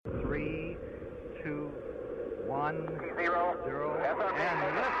1, 0,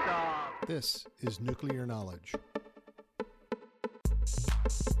 and liftoff. This is Nuclear Knowledge.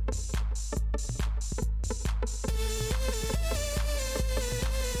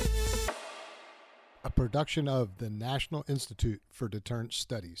 A production of the National Institute for Deterrence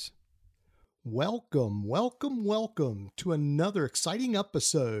Studies. Welcome to another exciting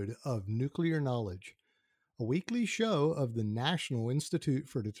episode of Nuclear Knowledge, a weekly show of the National Institute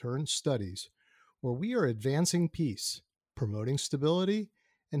for Deterrence Studies, where we are advancing peace, promoting stability,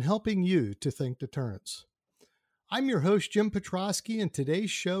 and helping you to think deterrence. I'm your host, Jim Petrosky, and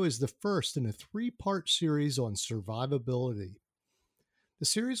today's show is the first in a three-part series on survivability. The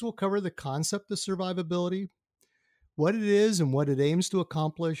series will cover the concept of survivability, what it is and what it aims to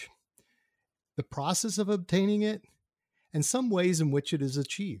accomplish, the process of obtaining it, and some ways in which it is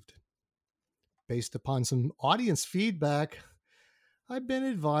achieved. Based upon some audience feedback, I've been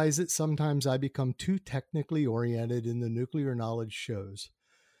advised that sometimes I become too technically oriented in the nuclear knowledge shows.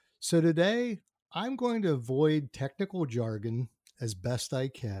 So today, I'm going to avoid technical jargon as best I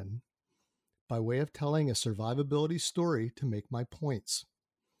can by way of telling a survivability story to make my points.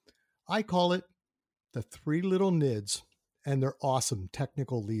 I call it the Three Little Nids and their awesome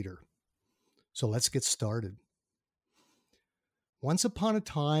technical leader. So let's get started. Once upon a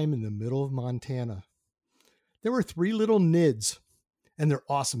time in the middle of Montana, there were three little Nids and their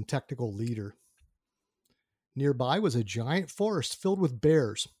awesome technical leader. Nearby was a giant forest filled with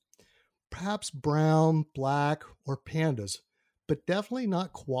bears, perhaps brown, black, or pandas, but definitely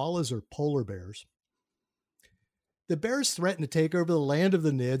not koalas or polar bears. The bears threatened to take over the land of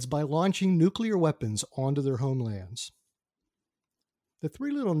the Nids by launching nuclear weapons onto their homelands. The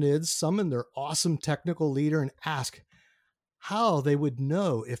three little Nids summoned their awesome technical leader and asked how they would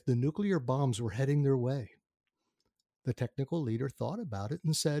know if the nuclear bombs were heading their way. The technical leader thought about it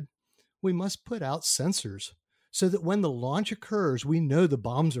and said, "We must put out sensors so that when the launch occurs, we know the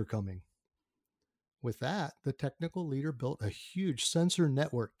bombs are coming." With that, the technical leader built a huge sensor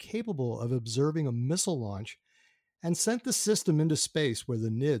network capable of observing a missile launch and sent the system into space where the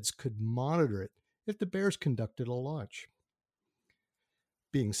Nids could monitor it if the bears conducted a launch.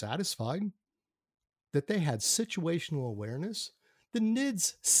 Being satisfied that they had situational awareness, the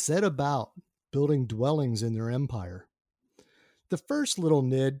Nids set about building dwellings in their empire. The first little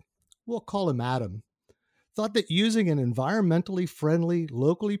Nid, we'll call him Adam, thought that using an environmentally friendly,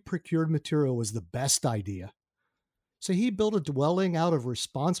 locally procured material was the best idea. So he built a dwelling out of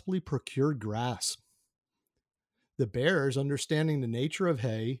responsibly procured grass. The bears, understanding the nature of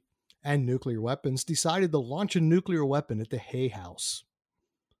hay and nuclear weapons, decided to launch a nuclear weapon at the hay house.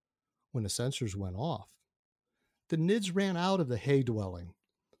 When the sensors went off, the Nids ran out of the hay dwelling.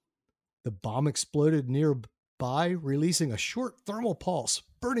 The bomb exploded nearby, releasing a short thermal pulse,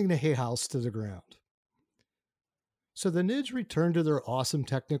 burning the hay house to the ground. So the Nids returned to their awesome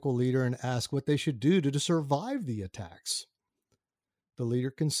technical leader and asked what they should do to survive the attacks. The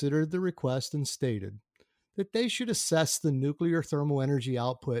leader considered the request and stated that they should assess the nuclear thermal energy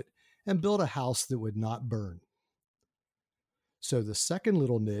output and build a house that would not burn. So the second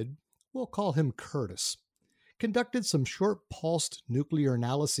little Nid, we'll call him Curtis, conducted some short pulsed nuclear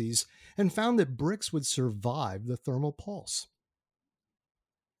analyses and found that bricks would survive the thermal pulse.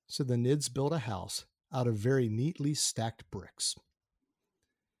 So the Nids built a house out of very neatly stacked bricks.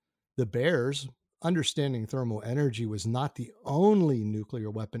 The bears, understanding thermal energy was not the only nuclear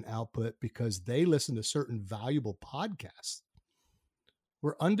weapon output because they listened to certain valuable podcasts,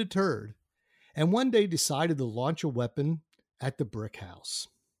 were undeterred and one day decided to launch a weapon at the brick house.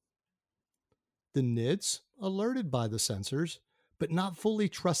 The Nids, alerted by the sensors, but not fully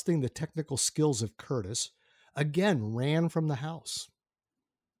trusting the technical skills of Curtis, again ran from the house.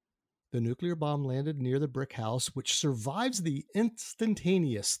 The nuclear bomb landed near the brick house, which survives the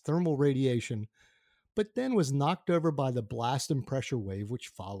instantaneous thermal radiation, but then was knocked over by the blast and pressure wave which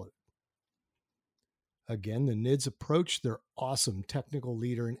followed. Again, the Nids approached their awesome technical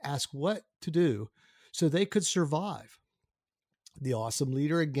leader and asked what to do so they could survive. The awesome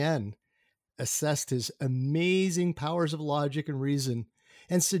leader again assessed his amazing powers of logic and reason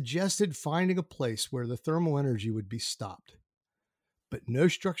and suggested finding a place where the thermal energy would be stopped, but no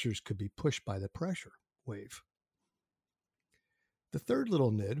structures could be pushed by the pressure wave. The third little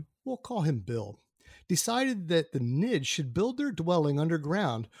Nid, we'll call him Bill, decided that the Nids should build their dwelling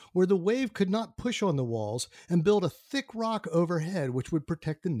underground where the wave could not push on the walls and build a thick rock overhead which would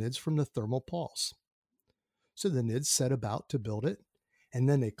protect the Nids from the thermal pulse. So the Nids set about to build it, and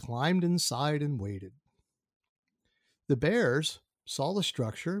then they climbed inside and waited. The bears saw the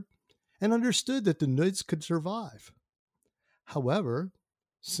structure and understood that the Nids could survive. However,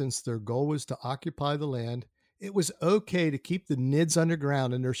 since their goal was to occupy the land, it was okay to keep the NIDS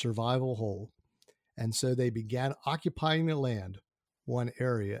underground in their survival hole, and so they began occupying the land, one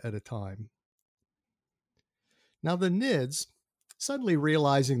area at a time. Now the NIDS, suddenly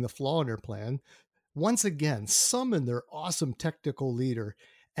realizing the flaw in their plan, once again summoned their awesome technical leader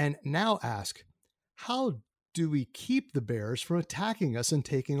and now ask, how do we keep the bears from attacking us and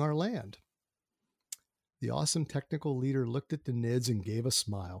taking our land? The awesome technical leader looked at the NIDS and gave a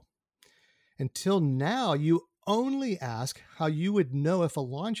smile. Until now, you only ask how you would know if a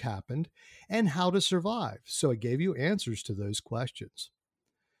launch happened and how to survive, so it gave you answers to those questions.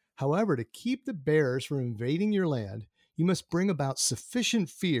 However, to keep the bears from invading your land, you must bring about sufficient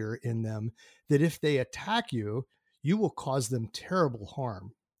fear in them that if they attack you, you will cause them terrible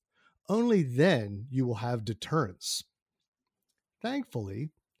harm. Only then you will have deterrence. Thankfully,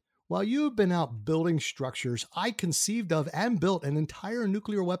 while you have been out building structures, I conceived of and built an entire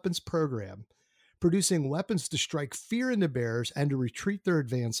nuclear weapons program, producing weapons to strike fear into bears and to retreat their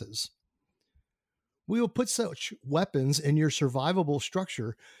advances. We will put such weapons in your survivable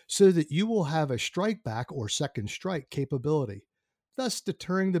structure so that you will have a strike back or second strike capability, thus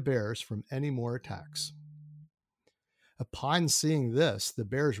deterring the bears from any more attacks. Upon seeing this, the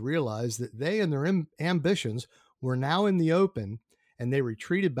bears realized that they and their ambitions were now in the open, and they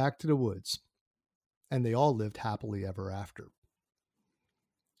retreated back to the woods, and they all lived happily ever after.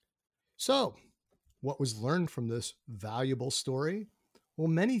 So, what was learned from this valuable story? Well,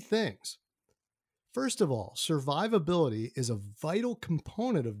 many things. First of all, survivability is a vital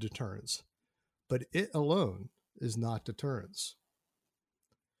component of deterrence, but it alone is not deterrence.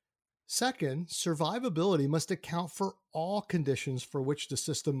 Second, survivability must account for all conditions for which the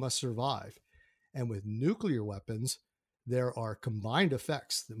system must survive, and with nuclear weapons, there are combined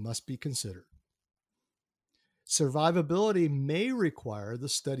effects that must be considered. Survivability may require the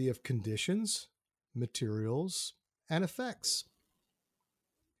study of conditions, materials, and effects.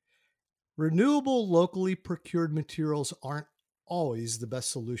 Renewable, locally procured materials aren't always the best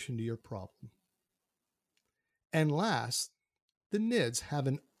solution to your problem. And last, the NIDS have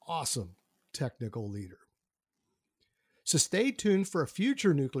an awesome technical leader. So stay tuned for a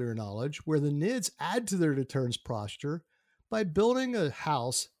future nuclear knowledge where the NIDS add to their deterrence posture by building a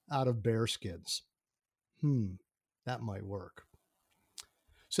house out of bear skins. That might work.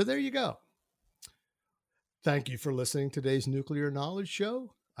 So there you go. Thank you for listening to today's Nuclear Knowledge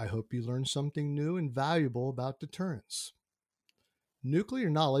Show. I hope you learned something new and valuable about deterrence. Nuclear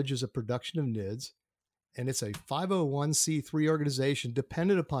Knowledge is a production of NIDS, and it's a 501c3 organization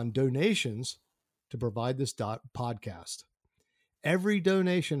dependent upon donations to provide this podcast. Every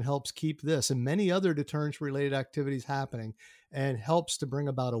donation helps keep this and many other deterrence-related activities happening and helps to bring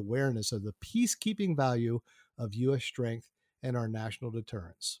about awareness of the peacekeeping value of U.S. strength and our national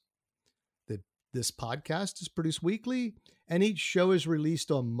deterrence. This podcast is produced weekly, and each show is released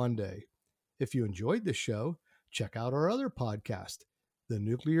on Monday. If you enjoyed this show, check out our other podcast, The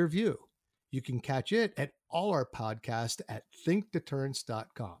Nuclear View. You can catch it at all our podcasts at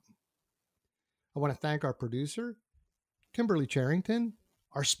thinkdeterrence.com. I want to thank our producer, Kimberly Charrington,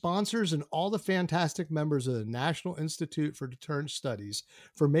 our sponsors, and all the fantastic members of the National Institute for Deterrence Studies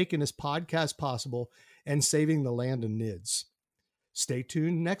for making this podcast possible and saving the land of NIDS. Stay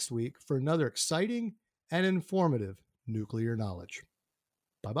tuned next week for another exciting and informative nuclear knowledge.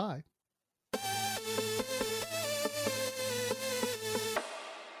 Bye-bye.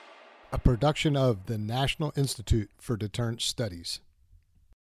 A production of the National Institute for Deterrence Studies.